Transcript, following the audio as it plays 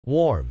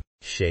Warm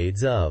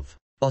shades of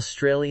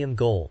Australian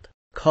gold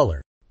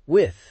color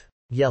with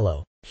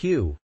yellow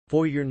hue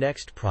for your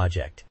next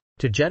project.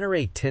 To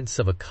generate tints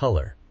of a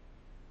color,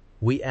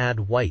 we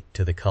add white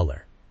to the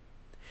color,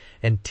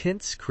 and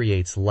tints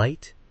creates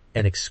light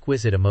and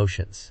exquisite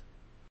emotions.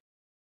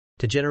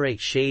 To generate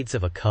shades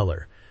of a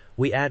color,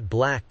 we add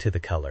black to the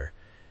color,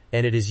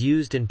 and it is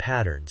used in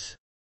patterns.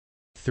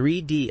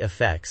 3D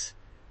effects,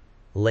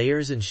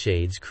 layers and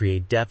shades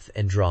create depth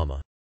and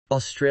drama.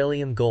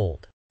 Australian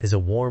gold is a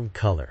warm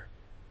color,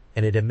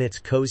 and it emits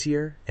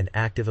cozier and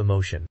active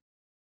emotion.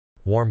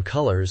 Warm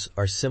colors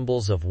are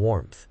symbols of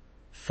warmth,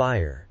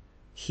 fire,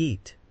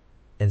 heat,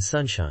 and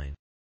sunshine.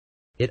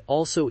 It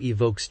also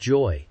evokes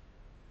joy,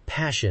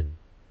 passion,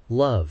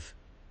 love,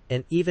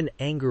 and even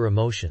anger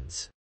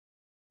emotions.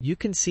 You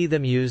can see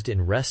them used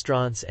in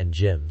restaurants and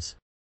gyms,